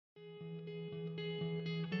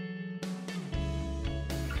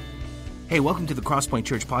Hey, welcome to the Crosspoint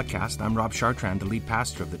Church podcast. I'm Rob Chartrand, the lead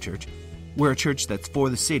pastor of the church. We're a church that's for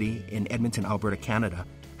the city in Edmonton, Alberta, Canada,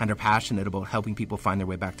 and are passionate about helping people find their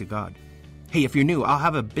way back to God. Hey, if you're new, I'll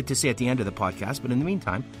have a bit to say at the end of the podcast, but in the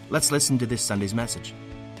meantime, let's listen to this Sunday's message.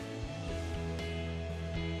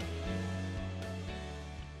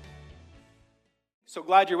 So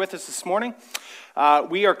glad you're with us this morning.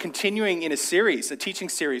 We are continuing in a teaching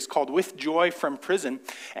series called With Joy from Prison.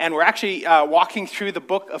 And we're actually walking through the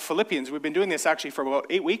book of Philippians. We've been doing this actually for about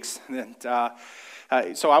 8 weeks. And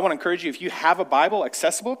so I want to encourage you, if you have a Bible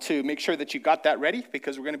accessible, to make sure that you got that ready,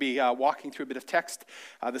 because we're going to be walking through a bit of text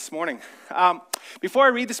this morning. Before I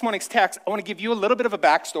read this morning's text, I want to give you a little bit of a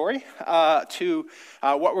backstory to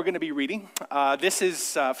what we're going to be reading.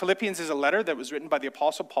 Philippians is a letter that was written by the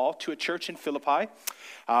Apostle Paul to a church in Philippi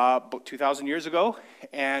about 2,000 years ago.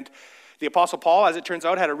 And the Apostle Paul, as it turns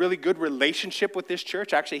out, had a really good relationship with this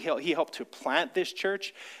church. Actually, he helped to plant this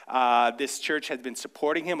church. This church had been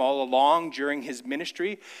supporting him all along during his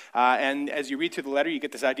ministry. And as you read through the letter, you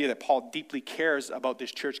get this idea that Paul deeply cares about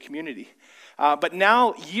this church community. But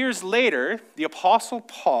now, years later, the Apostle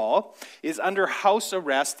Paul is under house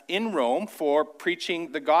arrest in Rome for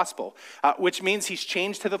preaching the gospel, which means he's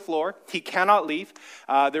chained to the floor. He cannot leave.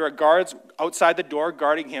 There are guards outside the door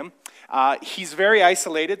guarding him. He's very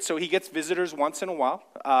isolated, so he gets visitors once in a while.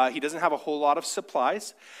 He doesn't have a whole lot of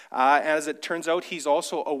supplies. As it turns out, he's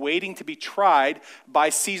also awaiting to be tried by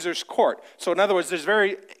Caesar's court. So in other words, there's a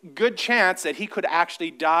very good chance that he could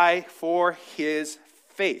actually die for his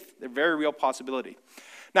faith. A very real possibility.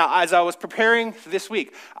 Now, as I was preparing this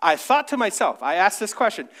week, I thought to myself, I asked this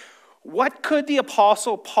question: what could the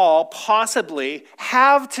Apostle Paul possibly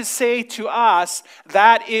have to say to us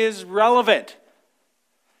that is relevant?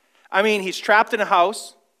 I mean, he's trapped in a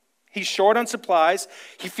house. He's short on supplies.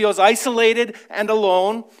 He feels isolated and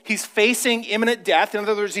alone. He's facing imminent death. In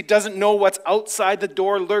other words, he doesn't know what's outside the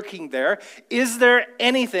door lurking there. Is there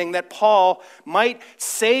anything that Paul might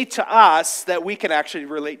say to us that we can actually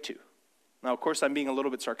relate to? Now, of course, I'm being a little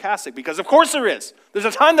bit sarcastic, because of course there is. There's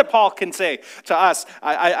a ton that Paul can say to us,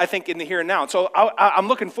 I think, in the here and now. So I'm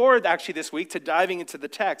looking forward, actually, this week to diving into the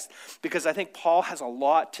text, because I think Paul has a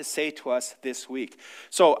lot to say to us this week.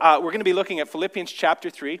 So we're going to be looking at Philippians chapter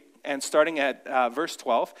 3, and starting at verse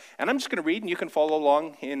 12. And I'm just going to read, and you can follow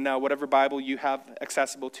along in whatever Bible you have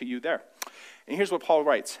accessible to you there. And here's what Paul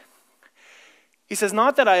writes. He says,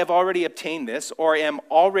 "Not that I have already obtained this, or am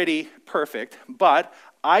already perfect, but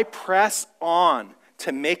I press on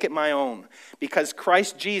to make it my own, because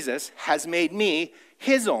Christ Jesus has made me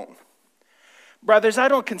his own. Brothers, I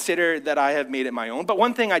don't consider that I have made it my own, but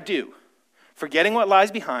one thing I do, forgetting what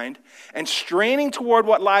lies behind and straining toward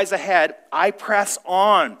what lies ahead, I press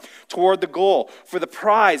on toward the goal for the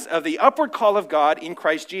prize of the upward call of God in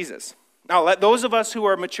Christ Jesus. Now, let those of us who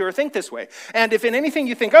are mature think this way. And if in anything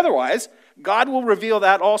you think otherwise, God will reveal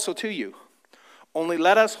that also to you. Only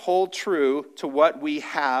let us hold true to what we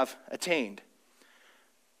have attained.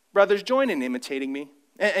 Brothers, join in imitating me,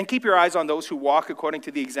 and keep your eyes on those who walk according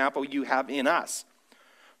to the example you have in us.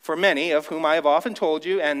 For many, of whom I have often told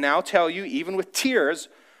you, and now tell you, even with tears,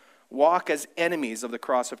 walk as enemies of the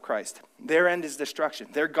cross of Christ. Their end is destruction.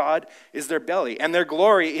 Their God is their belly, and their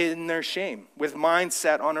glory in their shame, with minds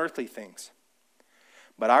set on earthly things.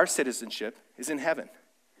 But our citizenship is in heaven,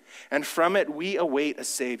 and from it we await a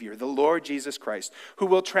Savior, the Lord Jesus Christ, who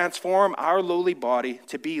will transform our lowly body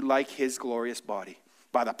to be like his glorious body,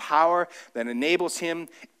 by the power that enables him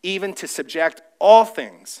even to subject all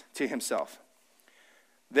things to himself.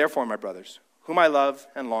 Therefore, my brothers, whom I love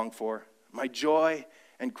and long for, my joy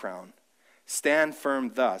and crown, stand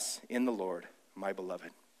firm thus in the Lord, my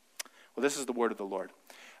beloved." Well, this is the word of the Lord.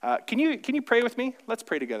 Can you pray with me? Let's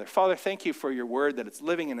pray together. Father, thank you for your word, that it's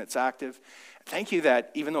living and it's active. Thank you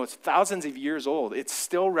that even though it's thousands of years old, it's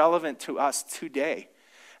still relevant to us today.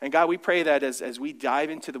 And God, we pray that as we dive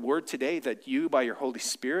into the word today, that you, by your Holy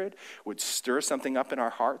Spirit, would stir something up in our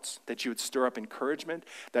hearts, that you would stir up encouragement,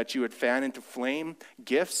 that you would fan into flame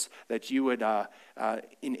gifts, that you would,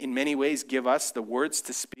 in many ways, give us the words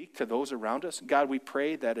to speak to those around us. God, we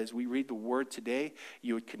pray that as we read the word today,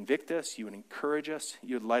 you would convict us, you would encourage us,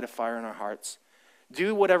 you would light a fire in our hearts.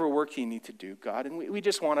 Do whatever work you need to do, God. And we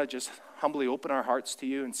just want to just humbly open our hearts to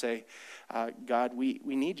you and say, God, we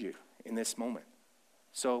need you in this moment.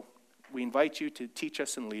 So we invite you to teach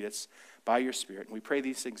us and lead us by your Spirit. And we pray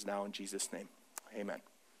these things now in Jesus' name. Amen.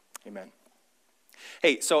 Amen.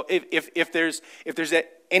 Hey, so if there's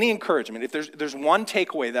any encouragement, if there's one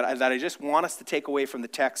takeaway that I just want us to take away from the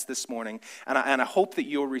text this morning, and I hope that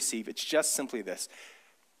you'll receive, it's just simply this: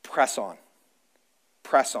 press on.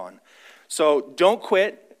 press on. So don't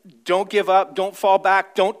quit, don't give up, don't fall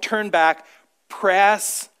back, don't turn back,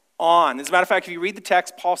 press on. As a matter of fact, if you read the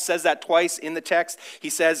text, Paul says that twice in the text.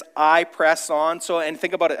 He says, I press on. So, and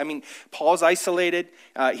think about it. I mean, Paul's isolated.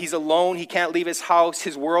 He's alone. He can't leave his house.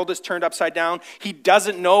 His world is turned upside down. He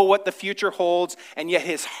doesn't know what the future holds. And yet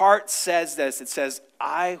his heart says this. It says,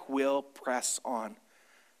 I will press on.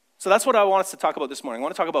 So that's what I want us to talk about this morning. I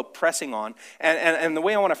want to talk about pressing on. And the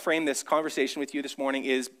way I want to frame this conversation with you this morning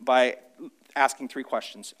is by asking three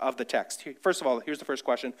questions of the text. First of all, here's the first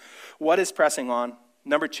question. What is pressing on?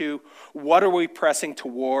 Number two, what are we pressing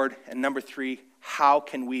toward? And number three, how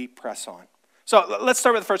can we press on? So let's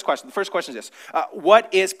start with the first question. The first question is this.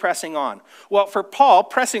 What is pressing on? Well, for Paul,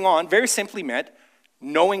 pressing on very simply meant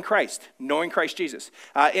knowing Christ Jesus.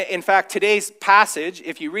 In fact, today's passage,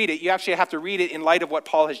 if you read it, you actually have to read it in light of what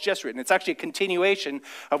Paul has just written. It's actually a continuation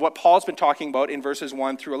of what Paul's been talking about in verses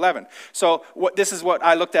 1 through 11. So this is what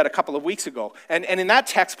I looked at a couple of weeks ago. And in that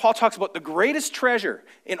text, Paul talks about the greatest treasure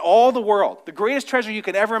in all the world, the greatest treasure you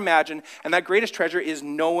could ever imagine, and that greatest treasure is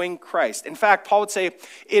knowing Christ. In fact, Paul would say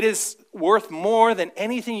it is worth more than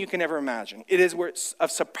anything you can ever imagine. It is of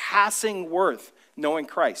surpassing worth. Knowing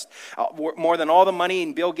Christ. More than all the money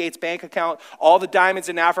in Bill Gates' bank account, all the diamonds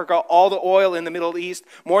in Africa, all the oil in the Middle East,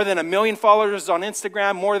 more than 1 million followers on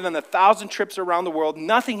Instagram, more than 1,000 trips around the world.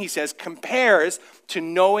 Nothing, he says, compares to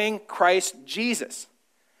knowing Christ Jesus.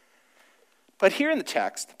 But here in the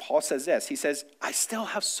text, Paul says this. He says, I still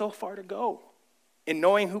have so far to go in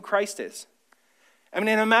knowing who Christ is. I mean,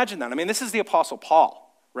 and imagine that. I mean, this is the Apostle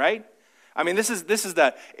Paul, right? I mean, this is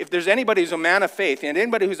if there's anybody who's a man of faith and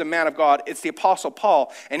anybody who's a man of God, it's the Apostle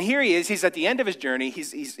Paul. And here he is, he's at the end of his journey,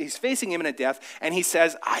 he's facing imminent death, and he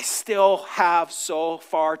says, I still have so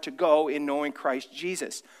far to go in knowing Christ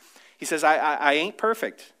Jesus. He says, I ain't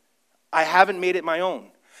perfect. I haven't made it my own.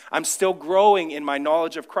 I'm still growing in my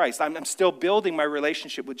knowledge of Christ. I'm still building my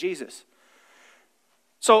relationship with Jesus.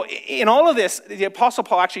 So in all of this, the Apostle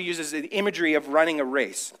Paul actually uses the imagery of running a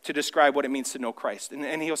race to describe what it means to know Christ.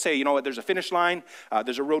 And he'll say, you know what, there's a finish line,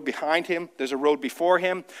 there's a road behind him, there's a road before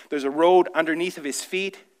him, there's a road underneath of his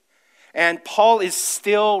feet. And Paul is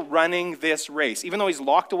still running this race. Even though he's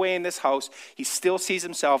locked away in this house, he still sees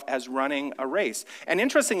himself as running a race. And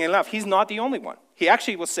interestingly enough, he's not the only one. He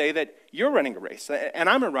actually will say that you're running a race, and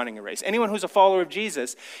I'm running a race. Anyone who's a follower of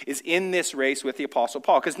Jesus is in this race with the Apostle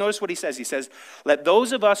Paul. Because notice what he says. He says, let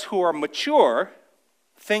those of us who are mature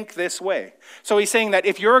think this way. So he's saying that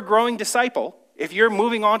if you're a growing disciple, if you're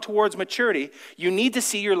moving on towards maturity, you need to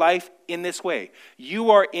see your life in this way.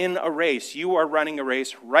 You are in a race. You are running a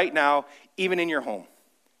race right now, even in your home.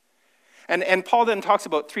 And Paul then talks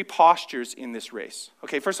about three postures in this race.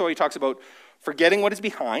 Okay, first of all, he talks about forgetting what is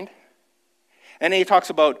behind. And then he talks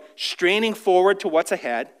about straining forward to what's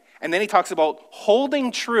ahead. And then he talks about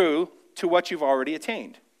holding true to what you've already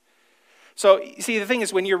attained. So, you see, the thing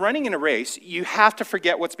is, when you're running in a race, you have to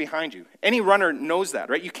forget what's behind you. Any runner knows that,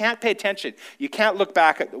 right? You can't pay attention. You can't look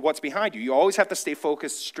back at what's behind you. You always have to stay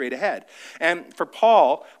focused straight ahead. And for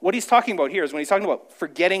Paul, what he's talking about here is when he's talking about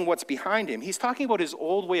forgetting what's behind him, he's talking about his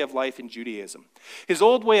old way of life in Judaism. His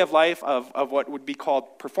old way of life of what would be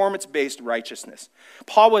called performance-based righteousness.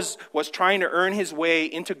 Paul was trying to earn his way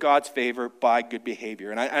into God's favor by good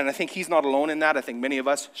behavior. And I think he's not alone in that. I think many of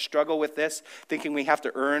us struggle with this, thinking we have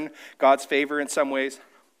to earn God's favor in some ways.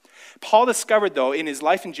 Paul discovered, though, in his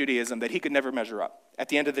life in Judaism that he could never measure up at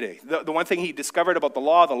the end of the day. The one thing he discovered about the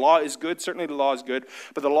law is good. Certainly the law is good.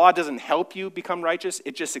 But the law doesn't help you become righteous.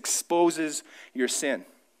 It just exposes your sin.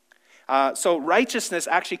 So righteousness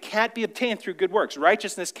actually can't be obtained through good works.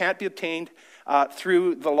 Righteousness can't be obtained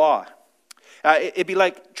through the law. It'd be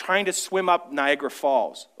like trying to swim up Niagara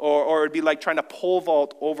Falls, or it'd be like trying to pole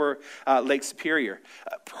vault over Lake Superior.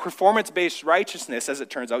 Performance-based righteousness, as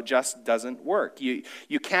it turns out, just doesn't work.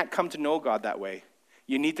 You can't come to know God that way.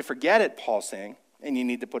 You need to forget it, Paul's saying, and you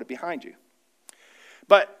need to put it behind you.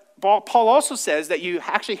 But Paul also says that you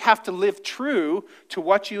actually have to live true to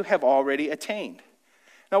what you have already attained.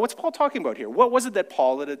 Now, what's Paul talking about here? What was it that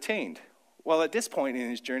Paul had attained? Well, at this point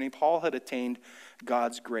in his journey, Paul had attained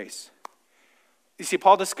God's grace. You see,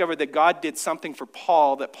 Paul discovered that God did something for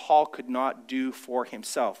Paul that Paul could not do for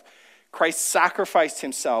himself. Christ sacrificed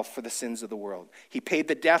himself for the sins of the world. He paid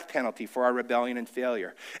the death penalty for our rebellion and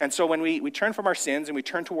failure. And so when we turn from our sins and we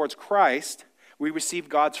turn towards Christ, we receive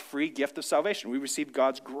God's free gift of salvation. We receive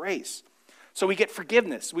God's grace. So we get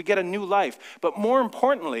forgiveness. We get a new life. But more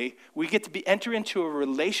importantly, we get to enter into a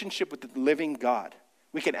relationship with the living God.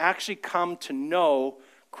 We can actually come to know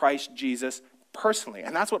Christ Jesus personally.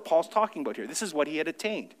 And that's what Paul's talking about here. This is what he had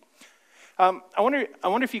attained. I wonder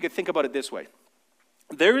if you could think about it this way.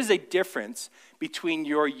 there is a difference between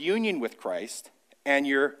your union with Christ and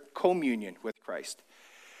your communion with Christ.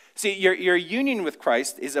 See, your union with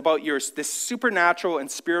Christ is about this supernatural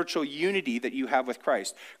and spiritual unity that you have with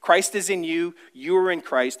Christ. Christ is in you, you are in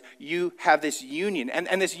Christ, you have this union.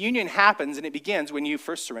 And this union happens and it begins when you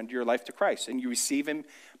first surrender your life to Christ and you receive him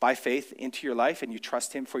by faith into your life and you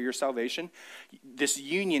trust him for your salvation. This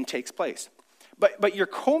union takes place. But your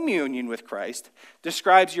communion with Christ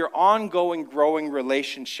describes your ongoing, growing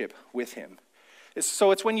relationship with him.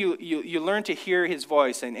 So it's when you learn to hear his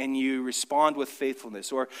voice and you respond with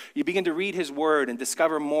faithfulness, or you begin to read his word and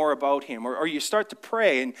discover more about him, or you start to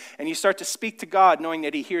pray and you start to speak to God knowing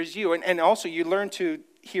that he hears you, and also you learn to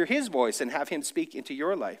hear his voice and have him speak into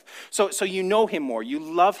your life. So you know him more, you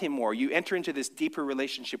love him more, you enter into this deeper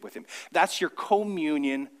relationship with him. That's your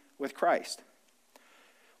communion with Christ.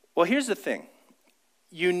 Well, here's the thing.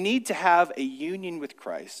 You need to have a union with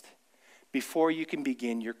Christ before you can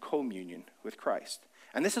begin your communion with Christ.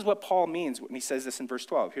 And this is what Paul means when he says this in verse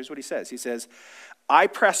 12. Here's what he says. He says, I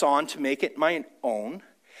press on to make it my own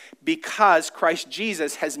because Christ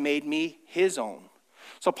Jesus has made me his own.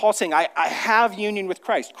 So Paul's saying, I have union with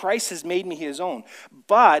Christ. Christ has made me his own.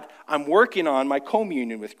 But I'm working on my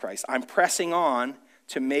communion with Christ. I'm pressing on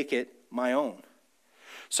to make it my own.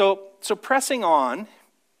 So pressing on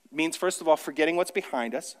means, first of all, forgetting what's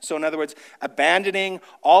behind us. So in other words, abandoning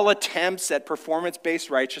all attempts at performance-based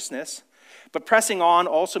righteousness. But pressing on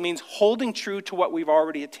also means holding true to what we've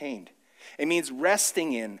already attained. It means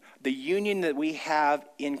resting in the union that we have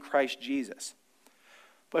in Christ Jesus.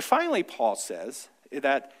 But finally, Paul says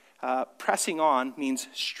that pressing on means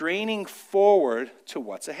straining forward to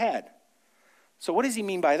what's ahead. So what does he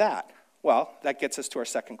mean by that? Well, that gets us to our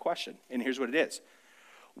second question, and here's what it is.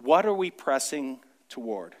 What are we pressing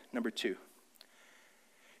toward? Number 2.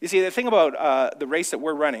 You see, the thing about the race that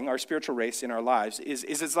we're running, our spiritual race in our lives, is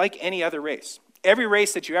it's like any other race. Every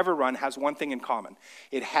race that you ever run has one thing in common.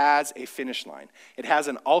 It has a finish line. It has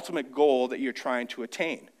an ultimate goal that you're trying to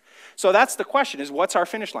attain. So that's the question, is what's our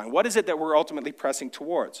finish line? What is it that we're ultimately pressing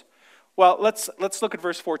towards? Well, let's look at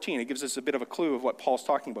verse 14. It gives us a bit of a clue of what Paul's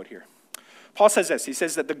talking about here. Paul says this. He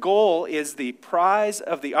says that the goal is the prize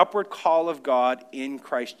of the upward call of God in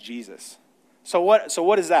Christ Jesus. So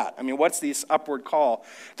what is that? I mean, what's this upward call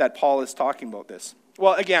that Paul is talking about this?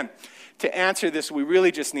 Well, again, to answer this, we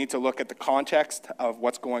really just need to look at the context of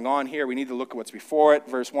what's going on here. We need to look at what's before it,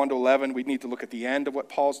 verse 1 to 11. We need to look at the end of what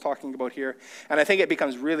Paul's talking about here. And I think it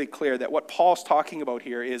becomes really clear that what Paul's talking about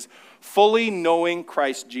here is fully knowing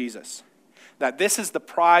Christ Jesus. That this is the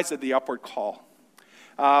prize of the upward call.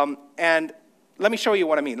 And let me show you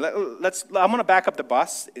what I mean. I'm going to back up the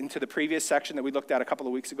bus into the previous section that we looked at a couple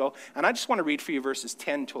of weeks ago, and I just want to read for you verses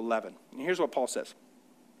 10 to 11. And here's what Paul says.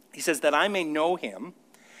 He says, that I may know him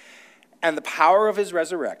and the power of his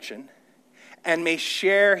resurrection and may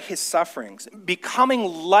share his sufferings, becoming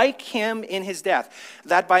like him in his death,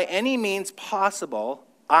 that by any means possible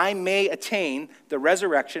I may attain the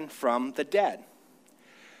resurrection from the dead.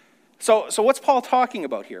 So what's Paul talking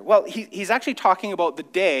about here? Well, he's actually talking about the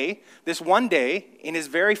day, this one day in his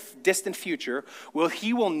very distant future,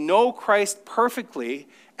 he will know Christ perfectly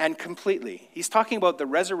and completely. He's talking about the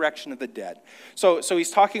resurrection of the dead. So he's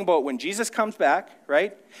talking about when Jesus comes back,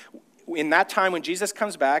 right? In that time when Jesus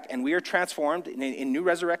comes back and we are transformed in new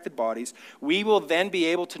resurrected bodies, we will then be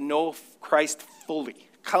able to know Christ fully,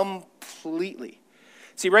 completely.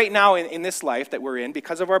 See, right now in this life that we're in,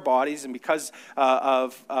 because of our bodies and because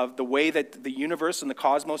of the way that the universe and the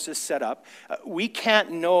cosmos is set up, we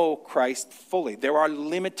can't know Christ fully. There are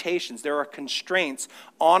limitations, there are constraints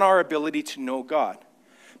on our ability to know God.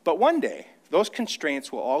 But one day, those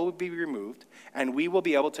constraints will all be removed, and we will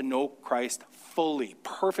be able to know Christ fully,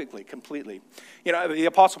 perfectly, completely. You know, the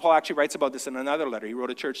Apostle Paul actually writes about this in another letter. He wrote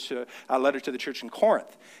a letter to the church in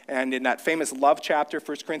Corinth. And in that famous love chapter,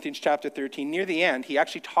 1 Corinthians chapter 13, near the end, he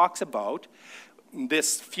actually talks about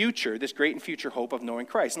this future, this great and future hope of knowing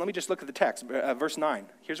Christ. And let me just look at the text, verse 9.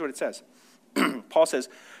 Here's what it says. Paul says,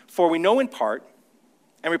 for we know in part,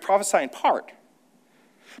 and we prophesy in part.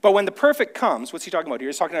 But when the perfect comes, what's he talking about here?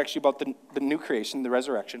 He's talking actually about the new creation, the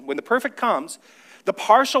resurrection. When the perfect comes, the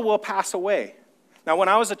partial will pass away. Now, when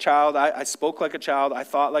I was a child, I spoke like a child, I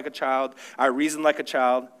thought like a child, I reasoned like a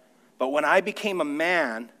child. But when I became a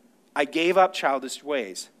man, I gave up childish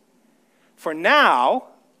ways. For now,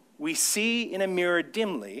 we see in a mirror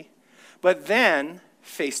dimly, but then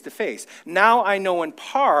face to face. Now I know in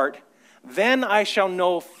part, then I shall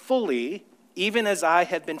know fully, even as I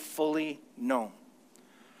have been fully known.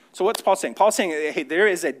 So what's Paul saying? Paul's saying, hey, there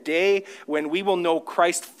is a day when we will know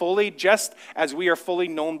Christ fully, just as we are fully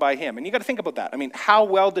known by him. And you got to think about that. I mean, how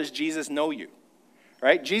well does Jesus know you?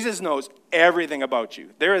 right? Jesus knows everything about you.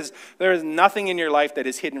 There is nothing in your life that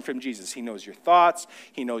is hidden from Jesus. He knows your thoughts.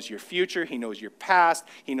 He knows your future. He knows your past.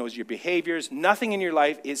 He knows your behaviors. Nothing in your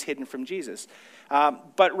life is hidden from Jesus.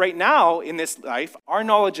 But right now in this life, our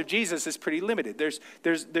knowledge of Jesus is pretty limited.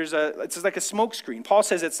 It's like a smoke screen. Paul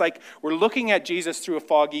says it's like we're looking at Jesus through a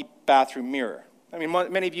foggy bathroom mirror. I mean,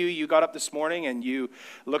 many of you got up this morning and you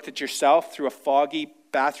looked at yourself through a foggy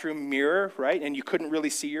bathroom mirror, right? And you couldn't really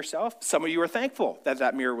see yourself. Some of you are thankful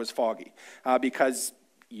that mirror was foggy because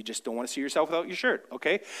you just don't want to see yourself without your shirt,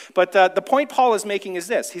 okay? But the point Paul is making is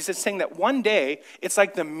this. He's just saying that one day, it's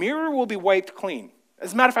like the mirror will be wiped clean.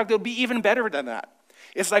 As a matter of fact, it'll be even better than that.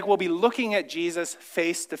 It's like we'll be looking at Jesus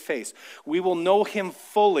face to face. We will know him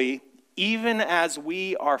fully, even as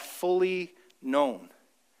we are fully known.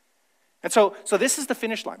 And so this is the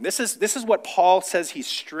finish line. This is what Paul says he's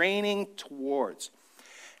straining towards.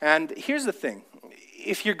 And here's the thing.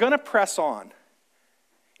 If you're going to press on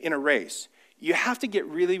in a race, you have to get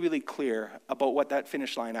really, really clear about what that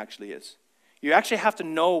finish line actually is. You actually have to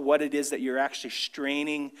know what it is that you're actually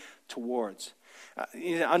straining towards.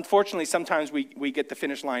 Unfortunately, sometimes we get the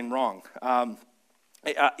finish line wrong.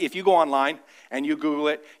 If you go online and you Google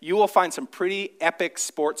it, you will find some pretty epic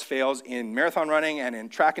sports fails in marathon running and in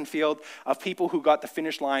track and field of people who got the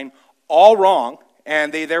finish line all wrong,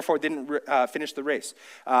 and they therefore didn't finish the race.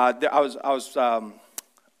 I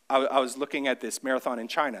was looking at this marathon in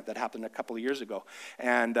China that happened a couple of years ago,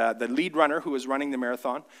 and the lead runner who was running the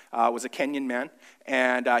marathon was a Kenyan man,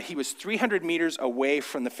 and he was 300 meters away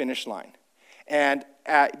from the finish line. And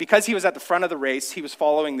because he was at the front of the race, he was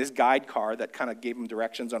following this guide car that kind of gave him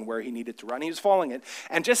directions on where he needed to run. He was following it.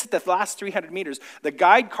 And just at the last 300 meters, the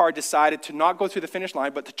guide car decided to not go through the finish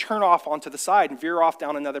line, but to turn off onto the side and veer off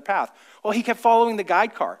down another path. Well, he kept following the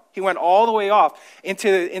guide car. He went all the way off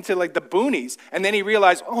into like the boonies. And then he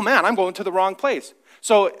realized, oh man, I'm going to the wrong place.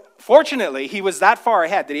 So fortunately, he was that far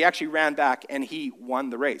ahead that he actually ran back and he won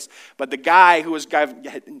the race. But the guy who was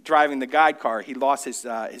driving the guide car, he lost his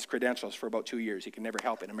credentials for about 2 years. He could never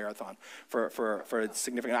help in a marathon for a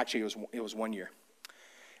significant, actually it was 1 year.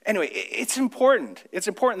 Anyway, it's important. It's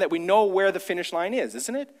important that we know where the finish line is,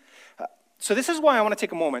 isn't it? So this is why I want to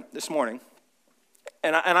take a moment this morning.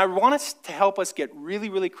 And I want us to help us get really,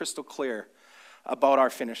 really crystal clear about our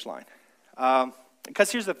finish line.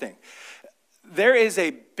 Because here's the thing. There is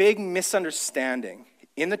a big misunderstanding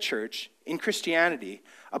in the church, in Christianity,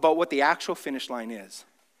 about what the actual finish line is.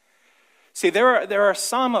 See, there are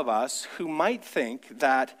some of us who might think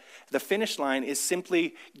that the finish line is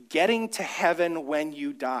simply getting to heaven when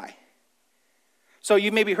you die. So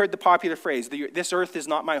you maybe heard the popular phrase, this earth is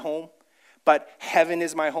not my home, but heaven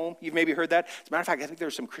is my home. You've maybe heard that. As a matter of fact, I think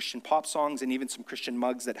there's some Christian pop songs and even some Christian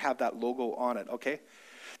mugs that have that logo on it, okay?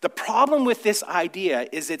 The problem with this idea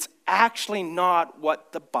is it's actually not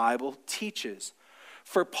what the Bible teaches.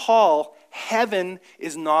 For Paul, heaven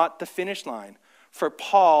is not the finish line. For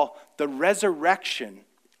Paul, the resurrection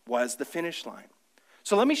was the finish line.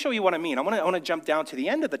 So let me show you what I mean. I want to jump down to the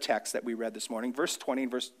end of the text that we read this morning, verse 20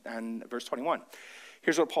 and verse 21.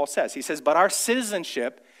 Here's what Paul says. He says, "But our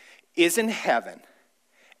citizenship is in heaven,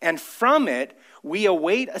 and from it we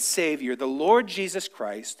await a Savior, the Lord Jesus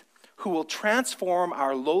Christ, who will transform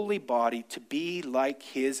our lowly body to be like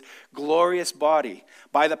his glorious body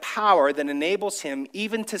by the power that enables him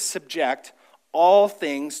even to subject all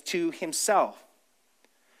things to himself."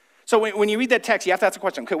 So when you read that text, you have to ask the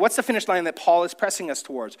question, okay, what's the finish line that Paul is pressing us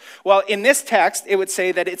towards? Well, in this text, it would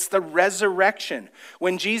say that it's the resurrection,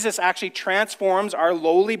 when Jesus actually transforms our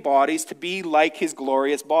lowly bodies to be like his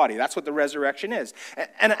glorious body. That's what the resurrection is.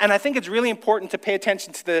 And I think it's really important to pay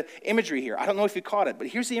attention to the imagery here. I don't know if you caught it, but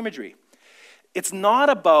here's the imagery. It's not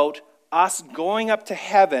about us going up to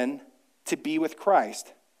heaven to be with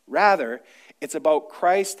Christ. Rather, it's about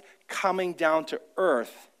Christ coming down to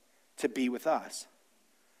earth to be with us.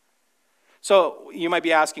 So you might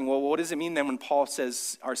be asking, well, what does it mean then when Paul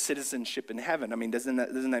says our citizenship in heaven? I mean, doesn't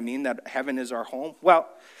that mean that heaven is our home? Well,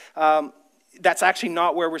 that's actually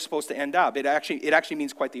not where we're supposed to end up. It actually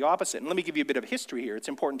means quite the opposite. And let me give you a bit of history here. It's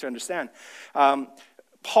important to understand.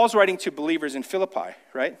 Paul's writing to believers in Philippi,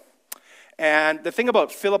 right? And the thing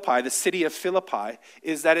about Philippi, the city of Philippi,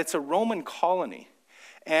 is that it's a Roman colony.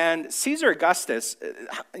 And Caesar Augustus, it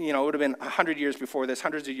would have been 100 years before this,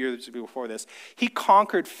 hundreds of years before this, he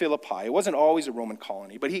conquered Philippi. It wasn't always a Roman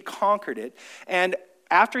colony, but he conquered it. And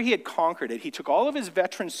after he had conquered it, he took all of his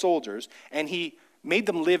veteran soldiers and he made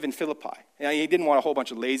them live in Philippi. He didn't want a whole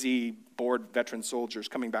bunch of lazy, bored veteran soldiers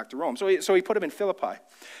coming back to Rome. So he put them in Philippi.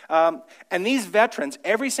 And these veterans,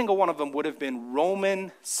 every single one of them would have been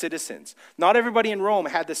Roman citizens. Not everybody in Rome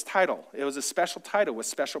had this title. It was a special title with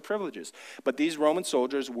special privileges. But these Roman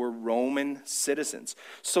soldiers were Roman citizens.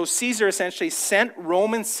 So Caesar essentially sent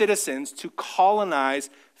Roman citizens to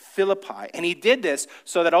colonize Philippi. And he did this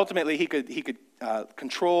so that ultimately he could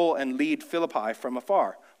control and lead Philippi from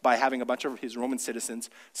afar by having a bunch of his Roman citizens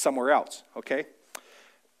somewhere else, okay?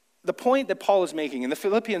 The point that Paul is making, and the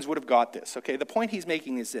Philippians would have got this, okay? The point he's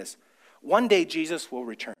making is this. One day Jesus will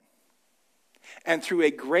return. And through a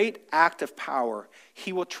great act of power,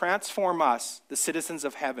 he will transform us, the citizens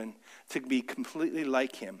of heaven, to be completely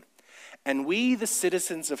like him. And we, the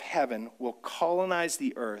citizens of heaven, will colonize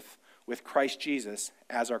the earth with Christ Jesus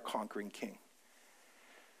as our conquering king.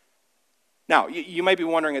 Now, you might be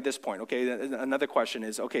wondering at this point, okay, another question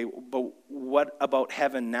is, okay, but what about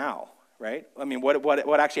heaven now, right? I mean,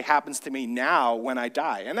 what actually happens to me now when I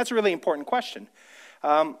die? And that's a really important question.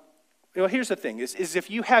 Here's the thing, is if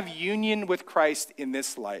you have union with Christ in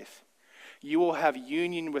this life, you will have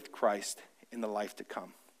union with Christ in the life to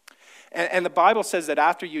come. And the Bible says that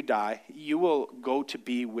after you die, you will go to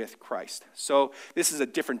be with Christ. So this is a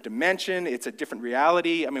different dimension. It's a different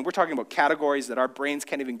reality. I mean, we're talking about categories that our brains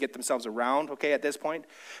can't even get themselves around, okay, at this point.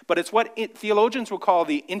 But it's what theologians will call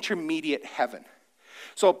the intermediate heaven.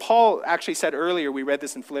 So Paul actually said earlier, we read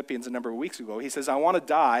this in Philippians a number of weeks ago, he says, I want to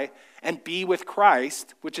die and be with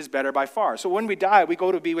Christ, which is better by far. So when we die, we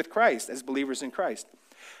go to be with Christ as believers in Christ.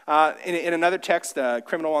 In another text, the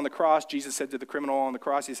criminal on the cross, Jesus said to the criminal on the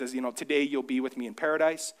cross, he says, today you'll be with me in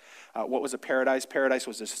paradise. What was a paradise? Paradise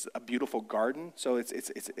was just a beautiful garden, so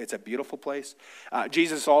it's a beautiful place.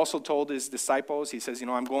 Jesus also told his disciples, he says,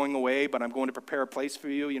 I'm going away, but I'm going to prepare a place for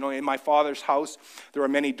you. In my Father's house, there are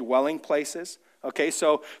many dwelling places. Okay,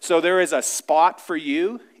 so there is a spot for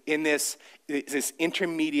you in this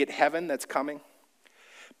intermediate heaven that's coming.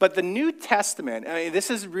 But the New Testament, this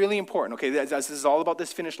is really important, okay, this is all about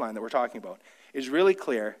this finish line that we're talking about, is really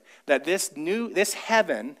clear that this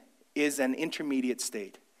heaven is an intermediate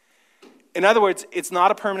state. In other words, it's not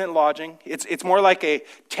a permanent lodging. It's more like a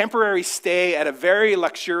temporary stay at a very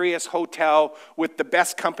luxurious hotel with the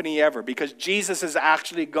best company ever, because Jesus is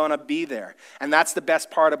actually going to be there. And that's the best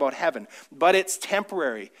part about heaven. But it's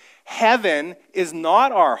temporary. Heaven is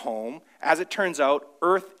not our home. As it turns out,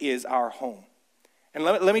 earth is our home. And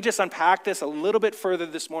let me just unpack this a little bit further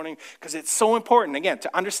this morning, because it's so important, again,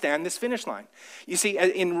 to understand this finish line. You see,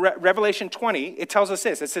 in Revelation 20, it tells us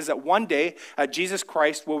this. It says that one day, Jesus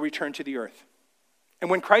Christ will return to the earth. And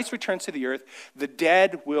when Christ returns to the earth, the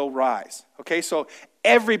dead will rise. Okay, so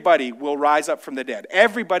everybody will rise up from the dead.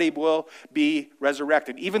 Everybody will be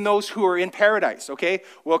resurrected. Even those who are in paradise, okay,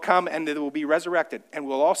 will come and they will be resurrected. And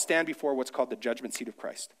we'll all stand before what's called the judgment seat of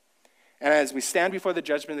Christ. And as we stand before the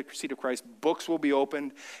judgment seat of Christ, books will be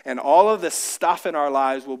opened, and all of the stuff in our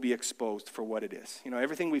lives will be exposed for what it is.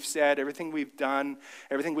 Everything we've said, everything we've done,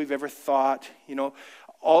 everything we've ever thought,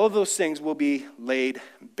 all of those things will be laid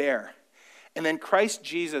bare. And then Christ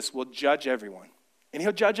Jesus will judge everyone. And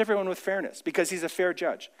he'll judge everyone with fairness, because he's a fair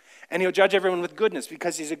judge. And he'll judge everyone with goodness,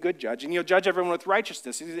 because he's a good judge. And he'll judge everyone with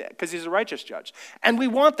righteousness, because he's a righteous judge. And we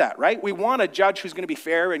want that, right? We want a judge who's going to be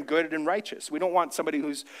fair and good and righteous. We don't want somebody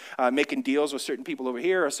who's making deals with certain people over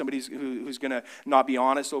here, or somebody who's going to not be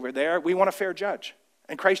honest over there. We want a fair judge.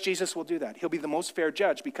 And Christ Jesus will do that. He'll be the most fair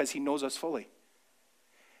judge, because he knows us fully.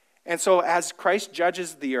 And so as Christ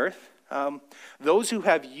judges the earth, those who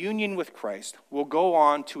have union with Christ will go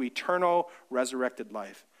on to eternal resurrected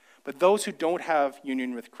life. But those who don't have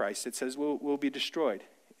union with Christ, it says, will be destroyed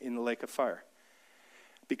in the lake of fire,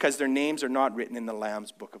 because their names are not written in the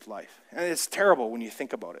Lamb's book of life. And it's terrible when you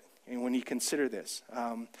think about it and when you consider this.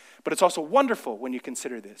 But it's also wonderful when you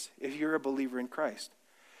consider this, if you're a believer in Christ.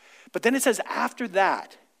 But then it says after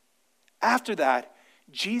that,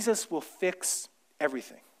 Jesus will fix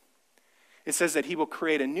everything. It says that he will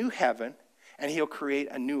create a new heaven and he'll create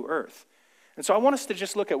a new earth. And so I want us to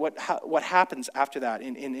just look at what happens after that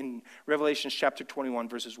in Revelation chapter 21,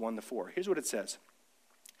 verses 1 to 4. Here's what it says.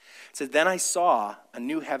 It says, then I saw a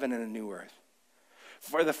new heaven and a new earth.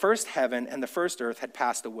 For the first heaven and the first earth had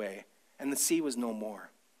passed away, and the sea was no more.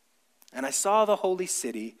 And I saw the holy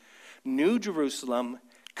city, New Jerusalem,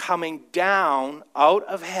 coming down out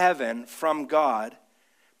of heaven from God,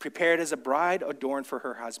 prepared as a bride adorned for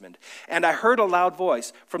her husband. And I heard a loud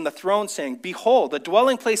voice from the throne saying, behold, the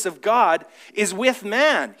dwelling place of God is with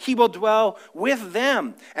man. He will dwell with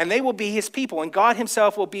them, and they will be his people, and God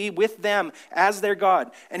himself will be with them as their God.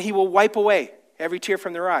 And he will wipe away every tear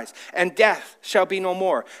from their eyes. And death shall be no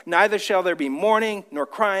more. Neither shall there be mourning, nor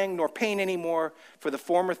crying, nor pain anymore, for the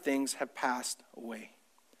former things have passed away.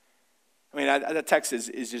 I mean, that text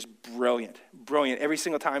is just brilliant. Brilliant. Every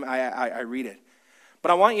single time I read it. But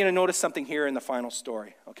I want you to notice something here in the final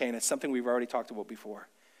story, okay? And it's something we've already talked about before.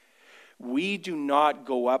 We do not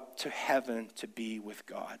go up to heaven to be with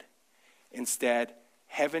God. Instead,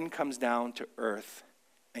 heaven comes down to earth,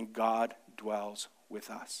 and God dwells with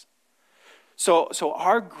us. So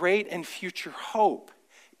our great and future hope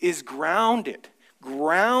is grounded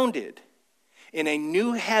in a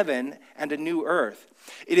new heaven and a new earth.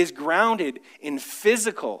 It is grounded in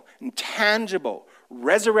physical and tangible,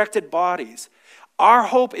 resurrected bodies. Our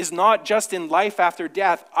hope is not just in life after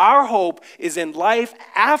death. Our hope is in life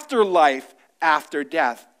after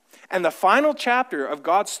death. And the final chapter of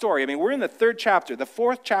God's story, I mean, we're in the third chapter. The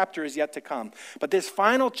fourth chapter is yet to come. But this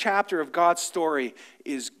final chapter of God's story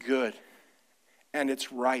is good. And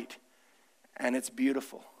it's right. And it's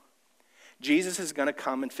beautiful. Jesus is going to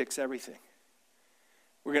come and fix everything.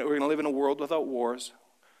 We're going to live in a world without wars,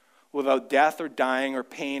 without death or dying or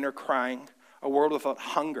pain or crying, a world without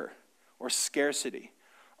hunger or scarcity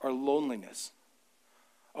or loneliness,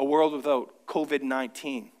 a world without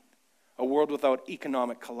COVID-19, a world without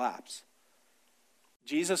economic collapse.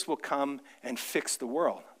 Jesus will come and fix the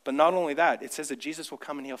world. But not only that, it says that Jesus will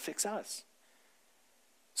come and he'll fix us.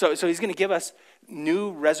 So he's going to give us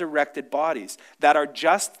new resurrected bodies that are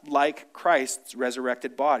just like Christ's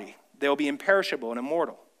resurrected body. They'll be imperishable and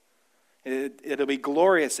immortal. It'll be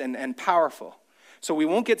glorious and powerful. So we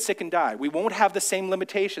won't get sick and die. We won't have the same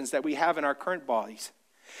limitations that we have in our current bodies.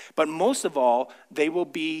 But most of all, they will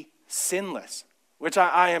be sinless, which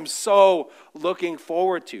I am so looking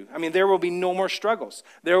forward to. I mean, there will be no more struggles.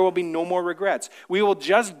 There will be no more regrets. We will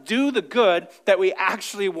just do the good that we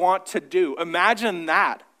actually want to do. Imagine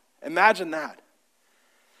that. Imagine that.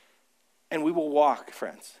 And we will walk,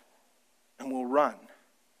 friends, and we'll run.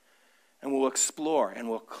 And we'll explore, and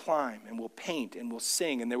we'll climb, and we'll paint, and we'll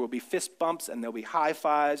sing, and there will be fist bumps, and there'll be high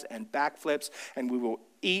fives and backflips, and we will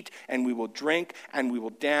eat, and we will drink, and we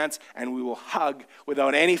will dance, and we will hug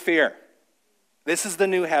without any fear. This is the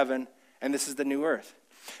new heaven, and this is the new earth.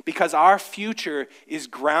 Because our future is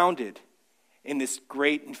grounded in this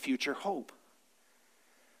great and future hope.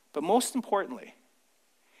 But most importantly,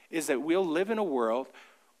 is that we'll live in a world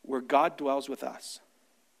where God dwells with us.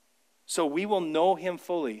 So we will know him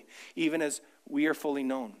fully, even as we are fully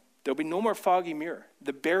known. There'll be no more foggy mirror.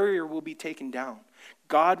 The barrier will be taken down.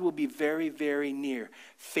 God will be very, very near,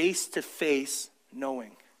 face to face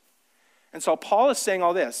knowing. And so Paul is saying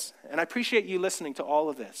all this, and I appreciate you listening to all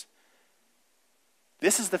of this.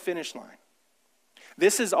 This is the finish line.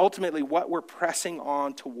 This is ultimately what we're pressing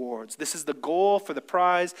on towards. This is the goal for the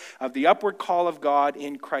prize of the upward call of God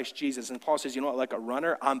in Christ Jesus. And Paul says, you know what, like a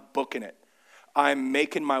runner, I'm booking it. I'm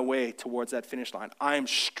making my way towards that finish line. I'm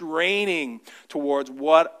straining towards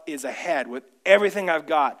what is ahead. With everything I've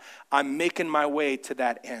got, I'm making my way to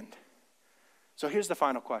that end. So here's the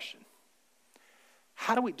final question.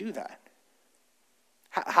 How do we do that?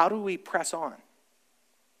 How do we press on?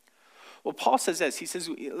 Well, Paul says this. He says,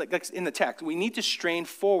 like in the text, we need to strain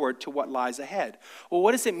forward to what lies ahead. Well,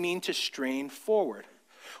 what does it mean to strain forward?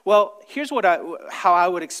 Well, here's how I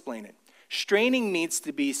would explain it. Straining means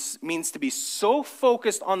to be so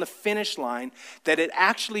focused on the finish line that it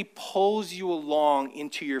actually pulls you along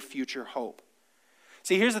into your future hope.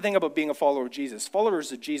 See, here's the thing about being a follower of Jesus.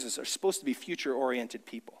 Followers of Jesus are supposed to be future-oriented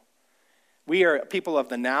people. We are people of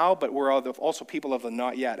the now, but we're also people of the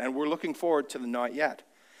not yet, and we're looking forward to the not yet.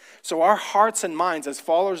 So our hearts and minds as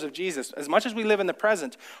followers of Jesus, as much as we live in the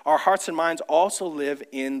present, our hearts and minds also live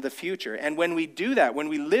in the future. And when we do that, when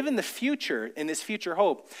we live in the future, in this future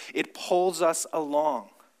hope, it pulls us along.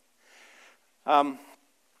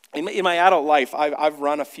 In my adult life, I've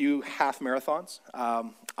run a few half marathons.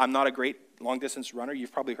 I'm not a great long-distance runner.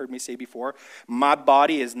 You've probably heard me say before, my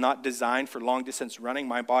body is not designed for long-distance running.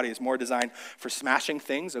 My body is more designed for smashing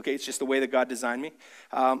things, okay? It's just the way that God designed me.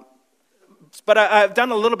 But I've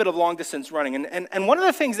done a little bit of long-distance running. And one of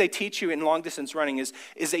the things they teach you in long-distance running is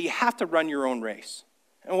that you have to run your own race.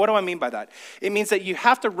 And what do I mean by that? It means that you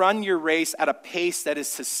have to run your race at a pace that is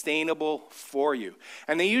sustainable for you.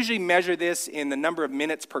 And they usually measure this in the number of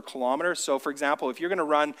minutes per kilometer. So, for example, if you're going to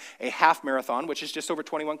run a half marathon, which is just over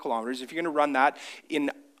 21 kilometers, if you're going to run that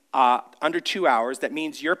in under 2 hours, that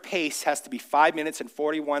means your pace has to be 5 minutes and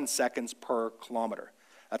 41 seconds per kilometer.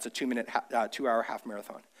 That's a 2-hour half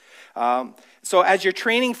marathon. So as you're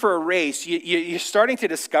training for a race, you're starting to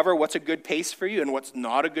discover what's a good pace for you and what's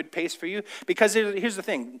not a good pace for you. Because here's the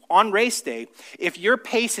thing. On race day, if your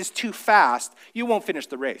pace is too fast, you won't finish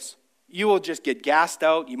the race. You will just get gassed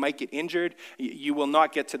out. You might get injured. You will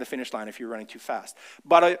not get to the finish line if you're running too fast.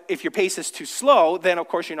 But if your pace is too slow, then of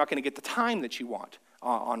course you're not going to get the time that you want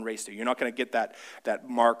on race day. You're not going to get that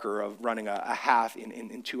marker of running a half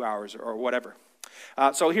in 2 hours or whatever.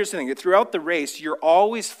 So here's the thing. Throughout the race, you're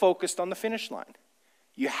always focused on the finish line.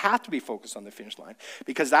 You have to be focused on the finish line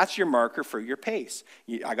because that's your marker for your pace.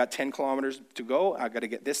 I got 10 kilometers to go. I got to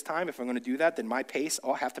get this time. If I'm going to do that, then my pace,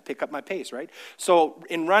 I'll have to pick up my pace, right? So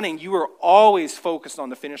in running, you are always focused on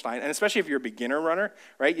the finish line. And especially if you're a beginner runner,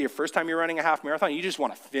 right? Your first time you're running a half marathon, you just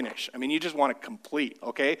want to finish. I mean, you just want to complete,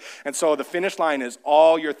 okay? And so the finish line is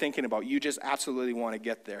all you're thinking about. You just absolutely want to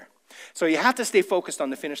get there. So you have to stay focused on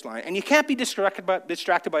the finish line. And you can't be distracted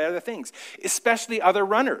by other things, especially other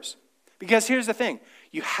runners. Because here's the thing.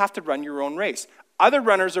 You have to run your own race. Other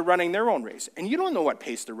runners are running their own race, and you don't know what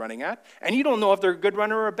pace they're running at, and you don't know if they're a good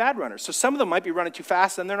runner or a bad runner. So some of them might be running too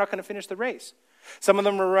fast, and they're not going to finish the race. Some of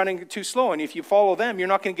them are running too slow, and if you follow them, you're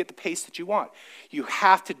not going to get the pace that you want. You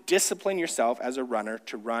have to discipline yourself as a runner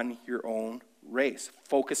to run your own race,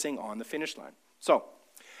 focusing on the finish line. So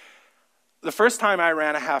the first time I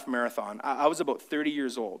ran a half marathon, I was about 30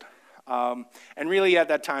 years old. And really at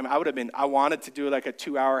that time, I wanted to do like a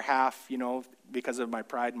 2-hour half, because of my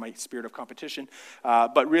pride and my spirit of competition.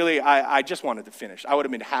 But really, I just wanted to finish. I would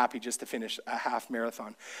have been happy just to finish a half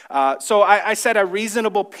marathon. So I set a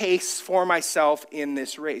reasonable pace for myself in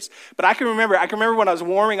this race. But I can remember when I was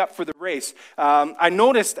warming up for the race, I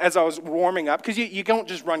noticed as I was warming up, because you don't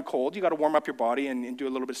just run cold, you got to warm up your body and do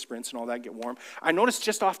a little bit of sprints and all that, get warm. I noticed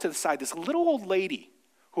just off to the side, this little old lady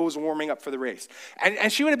who was warming up for the race. And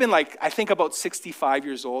she would have been like, I think about 65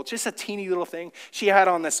 years old, just a teeny little thing. She had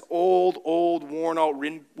on this old, worn out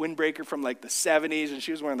windbreaker from like the 70s, and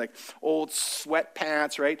she was wearing like old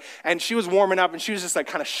sweatpants, right? And she was warming up, and she was just like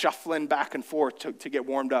kind of shuffling back and forth to get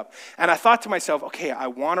warmed up. And I thought to myself, okay, I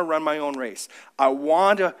want to run my own race. I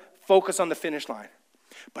want to focus on the finish line.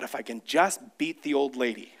 But if I can just beat the old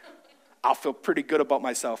lady, I'll feel pretty good about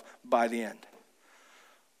myself by the end.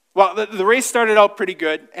 Well, the race started out pretty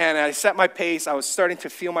good, and I set my pace. I was starting to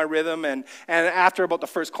feel my rhythm, and after about the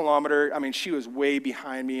first kilometer, she was way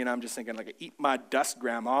behind me, and I'm just thinking, like, eat my dust,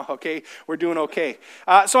 Grandma, okay? We're doing okay.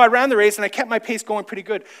 So I ran the race, and I kept my pace going pretty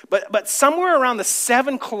good. But somewhere around the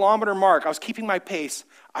 7-kilometer mark, I was keeping my pace.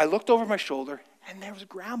 I looked over my shoulder, and there was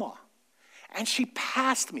Grandma, and she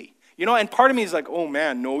passed me. And part of me is like, oh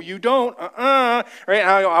man, no you don't, right?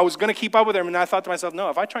 I was going to keep up with her, and I thought to myself, no,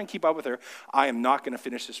 if I try and keep up with her, I am not going to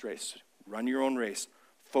finish this race. Run your own race.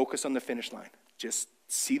 Focus on the finish line. Just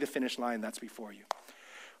see the finish line that's before you.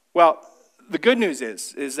 Well, the good news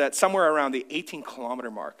is that somewhere around the 18-kilometer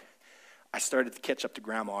mark, I started to catch up to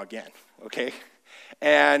Grandma again, okay?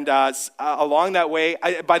 And along that way,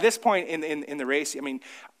 by this point in the race,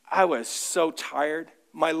 I was so tired.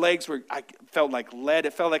 My legs I felt like lead.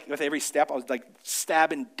 It felt like with every step, I was like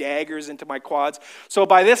stabbing daggers into my quads. So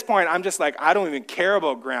by this point, I'm just like, I don't even care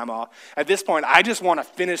about Grandma. At this point, I just want to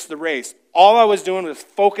finish the race. All I was doing was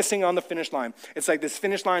focusing on the finish line. It's like this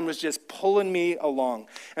finish line was just pulling me along.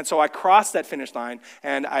 And so I crossed that finish line,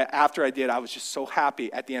 and after I did, I was just so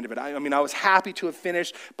happy at the end of it. I was happy to have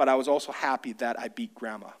finished, but I was also happy that I beat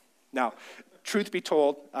Grandma. Now, truth be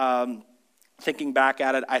told, thinking back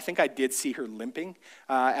at it, I think I did see her limping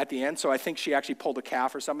at the end, so I think she actually pulled a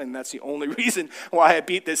calf or something, and that's the only reason why I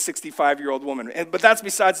beat this 65-year-old woman. But that's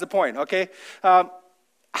besides the point, okay?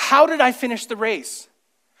 How did I finish the race?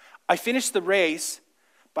 I finished the race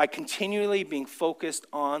by continually being focused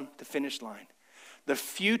on the finish line. The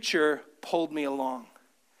future pulled me along.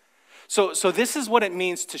 So this is what it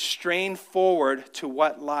means to strain forward to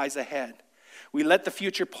what lies ahead. We let the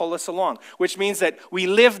future pull us along, which means that we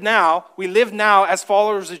live now as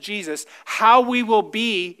followers of Jesus, how we will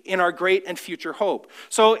be in our great and future hope.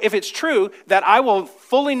 So if it's true that I will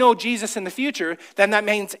fully know Jesus in the future, then that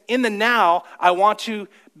means in the now, I want to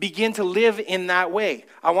begin to live in that way.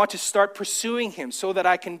 I want to start pursuing him so that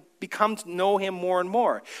I can become to know him more and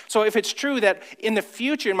more. So if it's true that in the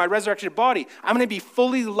future, in my resurrected body, I'm going to be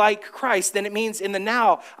fully like Christ, then it means in the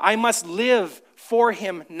now, I must live for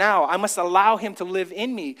him now. I must allow him to live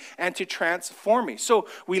in me and to transform me. So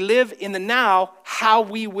we live in the now, how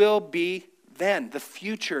we will be then. The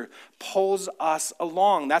future pulls us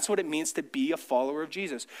along. That's what it means to be a follower of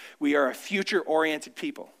Jesus. We are a future-oriented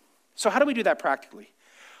people. So how do we do that practically?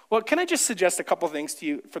 Well, can I just suggest a couple things to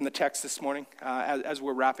you from the text this morning as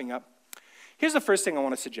we're wrapping up? Here's the first thing I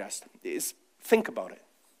want to suggest is think about it.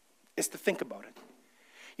 Is to think about it.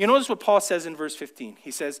 You notice what Paul says in verse 15. He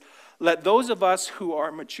says, let those of us who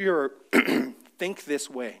are mature think this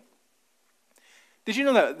way. Did you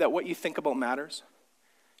know that what you think about matters?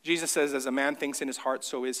 Jesus says, as a man thinks in his heart,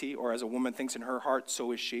 so is he, or as a woman thinks in her heart,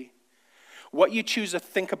 so is she. What you choose to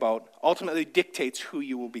think about ultimately dictates who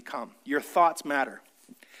you will become. Your thoughts matter.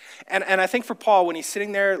 And I think for Paul, when he's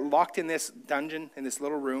sitting there locked in this dungeon, in this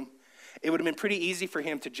little room, it would have been pretty easy for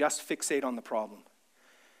him to just fixate on the problem.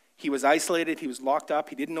 He was isolated, he was locked up,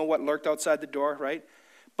 he didn't know what lurked outside the door, right?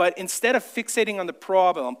 But instead of fixating on the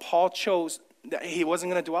problem, Paul chose that he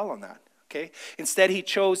wasn't going to dwell on that. Okay? Instead, he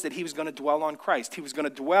chose that he was going to dwell on Christ. He was going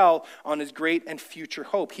to dwell on his great and future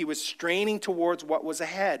hope. He was straining towards what was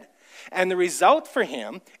ahead. And the result for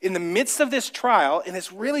him, in the midst of this trial, in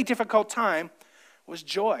this really difficult time, was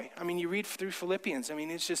joy. I mean, you read through Philippians. I mean,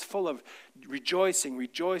 it's just full of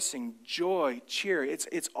rejoicing, joy, cheer.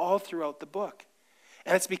 It's all throughout the book.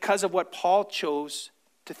 And it's because of what Paul chose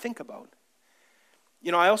to think about.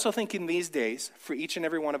 You know, I also think in these days, for each and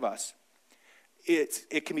every one of us,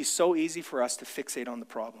 it can be so easy for us to fixate on the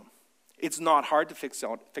problem. It's not hard to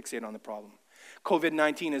fixate on the problem.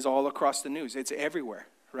 COVID-19 is all across the news. It's everywhere,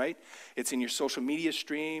 right? It's in your social media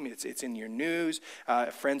stream. It's in your news.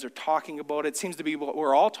 Friends are talking about it. It seems to be what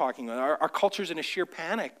we're all talking about. Our culture's in a sheer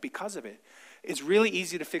panic because of it. It's really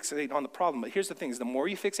easy to fixate on the problem. But here's the thing, is the more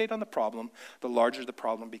you fixate on the problem, the larger the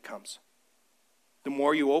problem becomes. The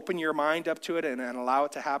more you open your mind up to it and allow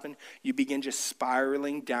it to happen, you begin just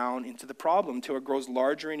spiraling down into the problem until it grows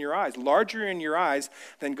larger in your eyes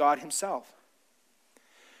than God himself.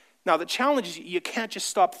 Now, the challenge is you can't just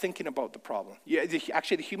stop thinking about the problem.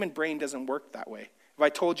 Actually, the human brain doesn't work that way. If I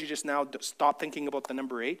told you just now, stop thinking about the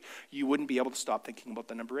number 8, you wouldn't be able to stop thinking about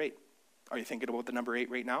the number 8. Are you thinking about the number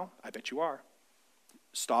 8 right now? I bet you are.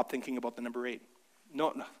 Stop thinking about the number 8.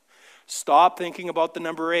 No. Stop thinking about the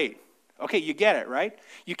number 8. Okay, you get it, right?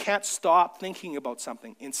 You can't stop thinking about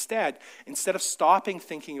something. Instead of stopping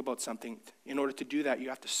thinking about something, in order to do that, you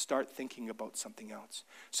have to start thinking about something else.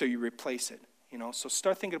 So you replace it, you know? So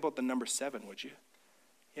start thinking about the number 7, would you?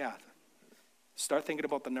 Yeah. Start thinking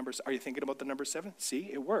about the numbers. Are you thinking about the number 7?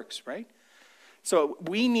 See, it works, right? So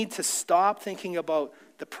we need to stop thinking about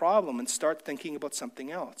the problem and start thinking about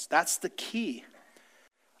something else. That's the key.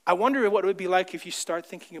 I wonder what it would be like if you start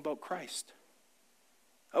thinking about Christ.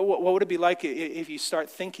 What would it be like if you start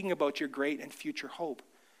thinking about your great and future hope?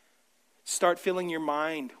 Start filling your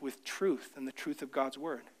mind with truth and the truth of God's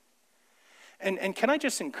word. And can I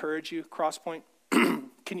just encourage you, Crosspoint?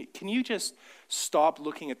 Can you just stop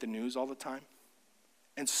looking at the news all the time?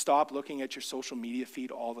 And stop looking at your social media feed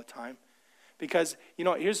all the time? Because, you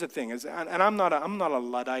know, here's the thing, and I'm not a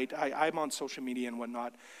Luddite. I'm on social media and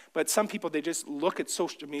whatnot. But some people, they just look at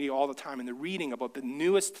social media all the time and they're reading about the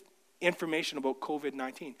newest information about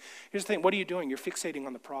COVID-19. Here's the thing, what are you doing? You're fixating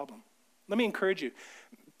on the problem. Let me encourage you.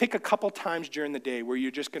 Pick a couple times during the day where you're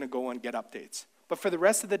just going to go and get updates. But for the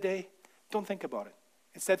rest of the day, don't think about it.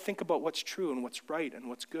 Instead, think about what's true and what's right and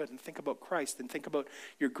what's good, and think about Christ and think about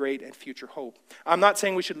your great and future hope. I'm not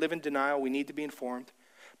saying we should live in denial. We need to be informed.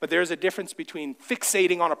 But there's a difference between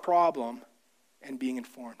fixating on a problem and being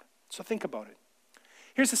informed. So think about it.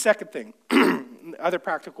 Here's the second thing, other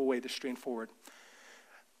practical way to strain forward.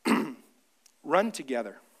 Run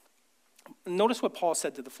together. Notice what Paul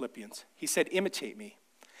said to the Philippians. He said, imitate me.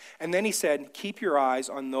 And then he said, keep your eyes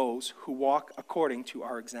on those who walk according to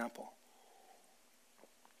our example.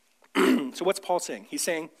 So what's Paul saying? He's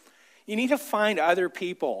saying, you need to find other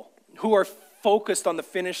people who are focused on the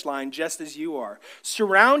finish line just as you are.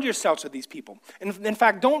 Surround yourselves with these people. And in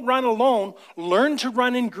fact, don't run alone. Learn to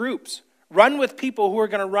run in groups. Run with people who are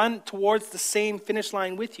going to run towards the same finish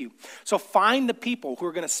line with you. So find the people who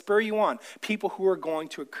are going to spur you on, people who are going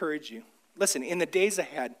to encourage you. Listen, in the days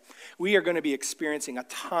ahead, we are going to be experiencing a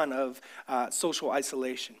ton of social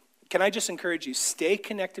isolation. Can I just encourage you, stay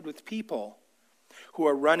connected with people who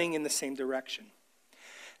are running in the same direction.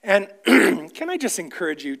 And can I just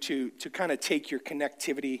encourage you to kind of take your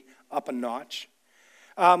connectivity up a notch?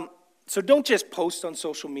 So don't just post on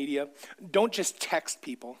social media. Don't just text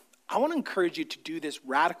people. I want to encourage you to do this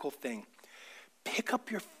radical thing. Pick up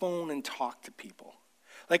your phone and talk to people.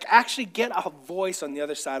 Like, actually get a voice on the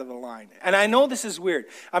other side of the line. And I know this is weird.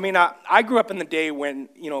 I mean, I grew up in the day when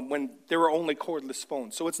there were only cordless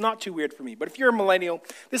phones, so it's not too weird for me. But if you're a millennial,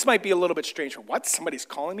 this might be a little bit strange. What? Somebody's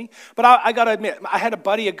calling me? But I got to admit, I had a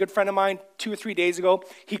buddy, a good friend of mine, 2 or 3 days ago.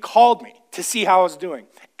 He called me to see how I was doing,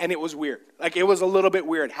 and it was weird. Like, it was a little bit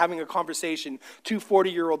weird having a conversation, 2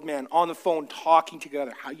 40-year-old men on the phone talking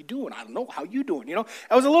together. How you doing? I don't know. How you doing? You know,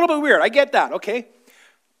 it was a little bit weird. I get that, okay?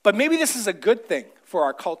 But maybe this is a good thing for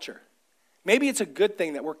our culture. Maybe it's a good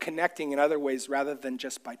thing that we're connecting in other ways rather than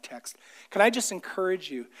just by text. Can I just encourage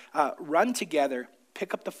you, run together,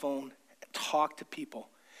 pick up the phone, talk to people.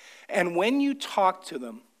 And when you talk to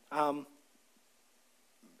them,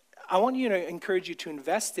 I want you to encourage you to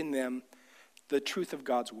invest in them the truth of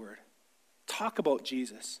God's word. Talk about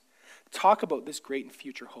Jesus. Talk about this great and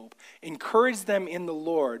future hope. Encourage them in the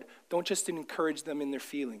Lord. Don't just encourage them in their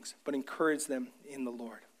feelings, but encourage them in the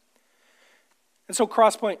Lord. And so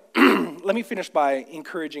Crosspoint, let me finish by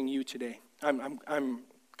encouraging you today. I'm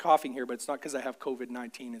coughing here, but it's not because I have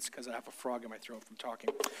COVID-19. It's because I have a frog in my throat from talking.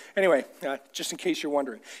 Anyway, just in case you're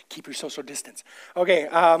wondering, keep your social distance. Okay,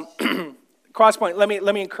 Crosspoint,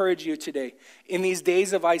 let me encourage you today. In these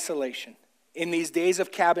days of isolation, in these days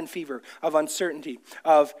of cabin fever, of uncertainty,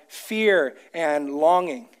 of fear and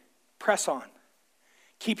longing, press on.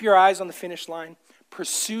 Keep your eyes on the finish line.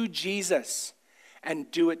 Pursue Jesus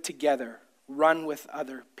and do it together. Run with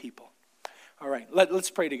other people. All right,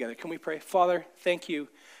 let's pray together. Can we pray? Father, thank you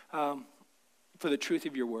for the truth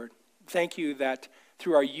of your word. Thank you that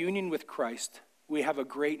through our union with Christ, we have a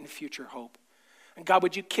great and future hope. And God,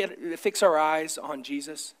 would you fix our eyes on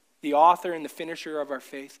Jesus, the author and the finisher of our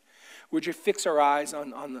faith? Would you fix our eyes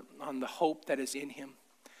on the hope that is in him?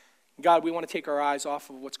 God, we want to take our eyes off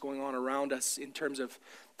of what's going on around us in terms of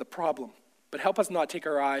the problem, but help us not take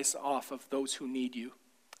our eyes off of those who need you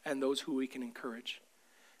and those who we can encourage.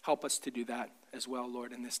 Help us to do that as well,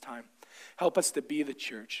 Lord, in this time. Help us to be the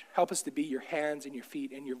church. Help us to be your hands and your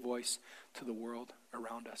feet and your voice to the world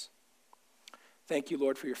around us. Thank you,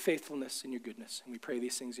 Lord, for your faithfulness and your goodness. And we pray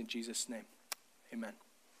these things in Jesus' name. Amen.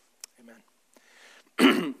 Amen.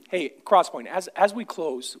 Hey, Crosspoint, as we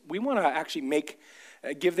close, we want to actually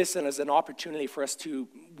give this as an opportunity for us to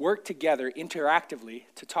work together interactively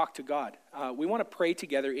to talk to God. We want to pray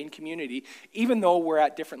together in community, even though we're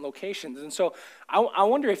at different locations. And so I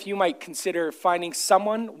wonder if you might consider finding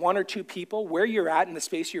someone, one or two people, where you're at in the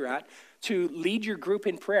space you're at, to lead your group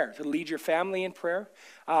in prayer, to lead your family in prayer.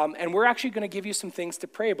 And we're actually going to give you some things to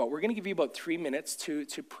pray about. We're going to give you about 3 minutes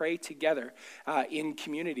to pray together in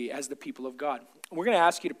community as the people of God. We're going to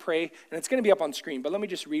ask you to pray, and it's going to be up on screen, but let me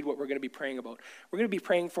just read what we're going to be praying about. We're going to be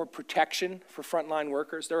praying for protection for frontline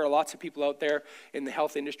workers. There are lots of people out there in the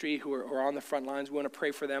health industry who are on the front lines. We want to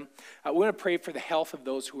pray for them. We want to pray for the health of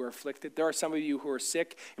those who are afflicted. There are some of you who are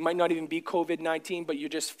sick. It might not even be COVID-19, but you're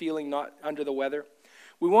just feeling not under the weather.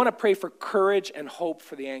 We want to pray for courage and hope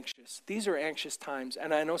for the anxious. These are anxious times,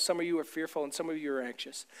 and I know some of you are fearful and some of you are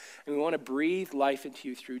anxious. And we want to breathe life into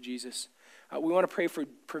you through Jesus. We want to pray for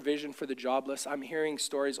provision for the jobless. I'm hearing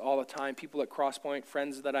stories all the time. People at Crosspoint,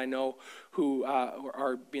 friends that I know who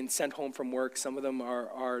are being sent home from work. Some of them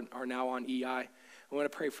are now on EI. We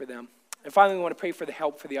want to pray for them. And finally, we want to pray for the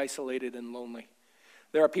help for the isolated and lonely.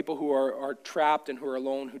 There are people who are trapped and who are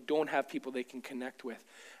alone, who don't have people they can connect with.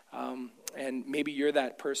 And maybe you're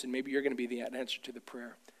that person. Maybe you're going to be the answer to the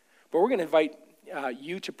prayer. But we're going to invite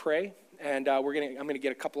you to pray. And I'm going to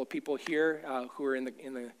get a couple of people here who are in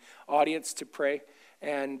the audience to pray,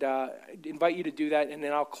 and invite you to do that, and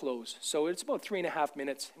then I'll close. So it's about 3.5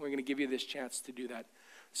 minutes, and we're going to give you this chance to do that.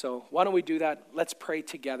 So why don't we do that? Let's pray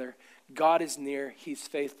together. God is near, he's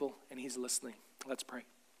faithful, and he's listening. Let's pray.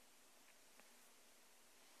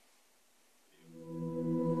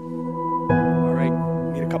 All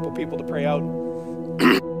right, need a couple people to pray out.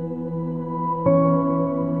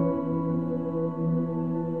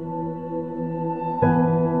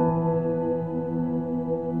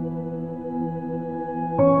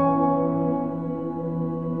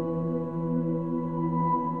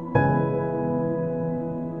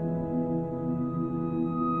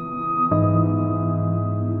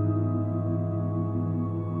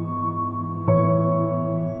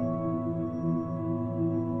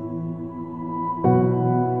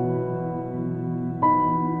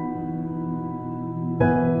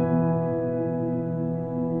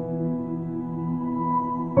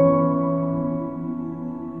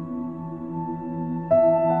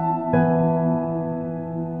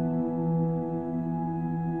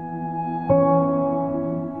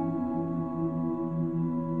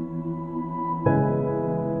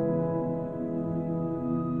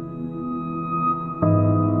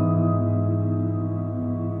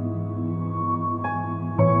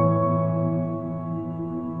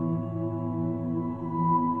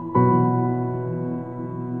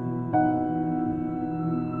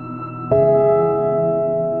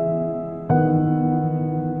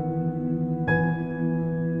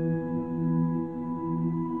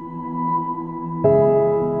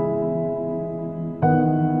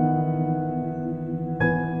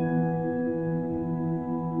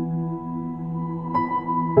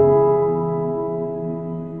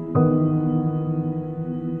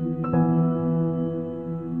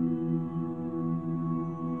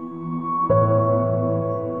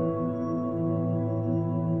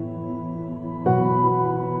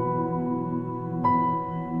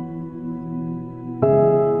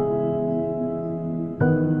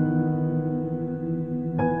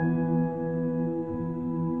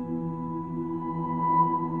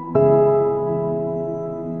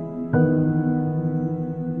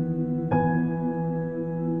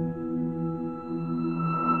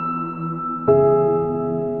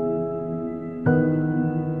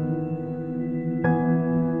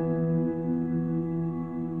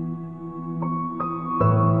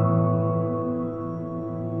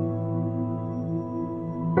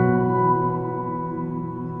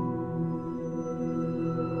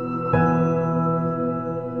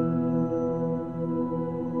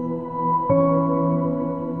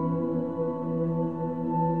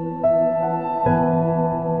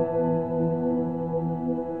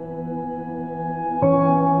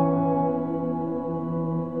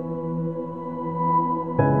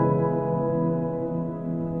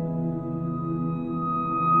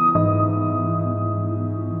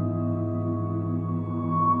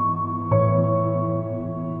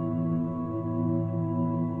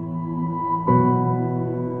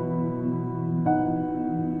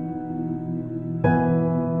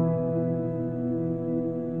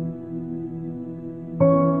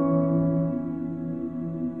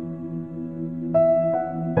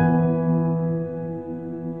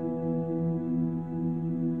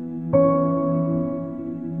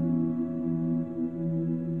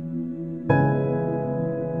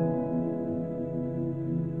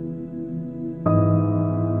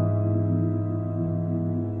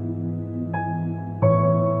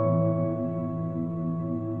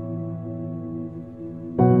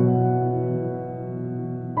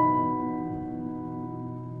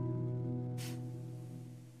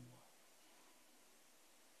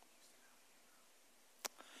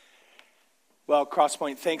 Well,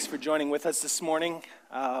 Crosspoint, thanks for joining with us this morning.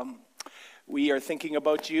 We are thinking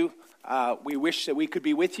about you. We wish that we could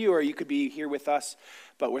be with you or you could be here with us,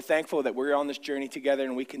 but we're thankful that we're on this journey together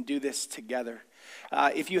and we can do this together.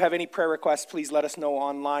 If you have any prayer requests, please let us know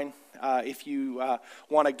online. If you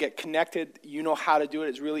want to get connected, you know how to do it.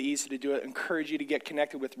 It's really easy to do it. I encourage you to get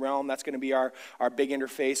connected with Realm. That's going to be our big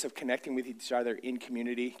interface of connecting with each other in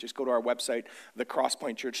community. Just go to our website,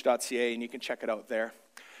 thecrosspointchurch.ca, and you can check it out there.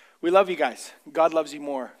 We love you guys. God loves you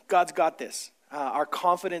more. God's got this. Our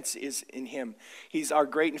confidence is in him. He's our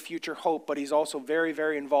great and future hope, but he's also very,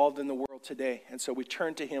 very involved in the world today. And so we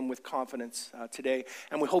turn to him with confidence today,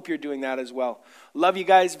 and we hope you're doing that as well. Love you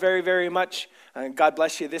guys very, very much, and God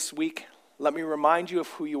bless you this week. Let me remind you of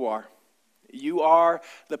who you are. You are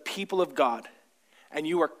the people of God, and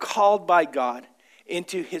you are called by God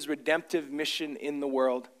into his redemptive mission in the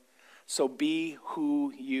world. So be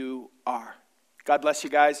who you are. God bless you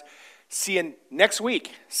guys. See you next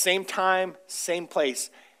week. Same time, same place,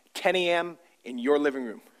 10 a.m. in your living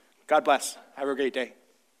room. God bless. Have a great day.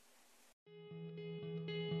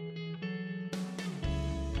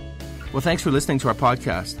 Well, thanks for listening to our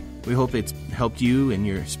podcast. We hope it's helped you in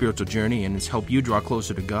your spiritual journey and it's helped you draw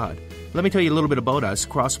closer to God. Let me tell you a little bit about us.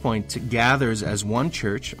 Crosspoint gathers as one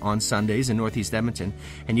church on Sundays in Northeast Edmonton,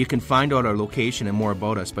 and you can find out our location and more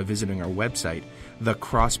about us by visiting our website,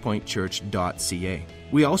 thecrosspointchurch.ca.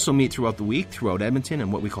 We also meet throughout the week throughout Edmonton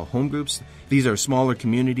in what we call home groups. These are smaller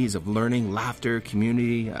communities of learning, laughter,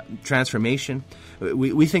 community, transformation.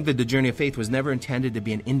 We think that the journey of faith was never intended to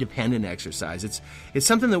be an independent exercise. It's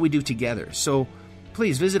something that we do together. So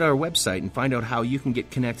please visit our website and find out how you can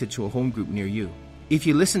get connected to a home group near you. If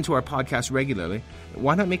you listen to our podcast regularly,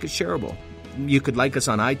 why not make it shareable? You could like us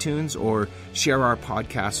on iTunes or share our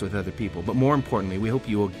podcasts with other people. But more importantly, we hope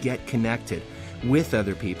you will get connected with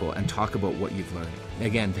other people and talk about what you've learned.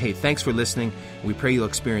 Again, hey, thanks for listening. We pray you'll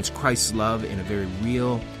experience Christ's love in a very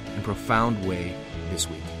real and profound way this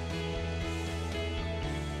week.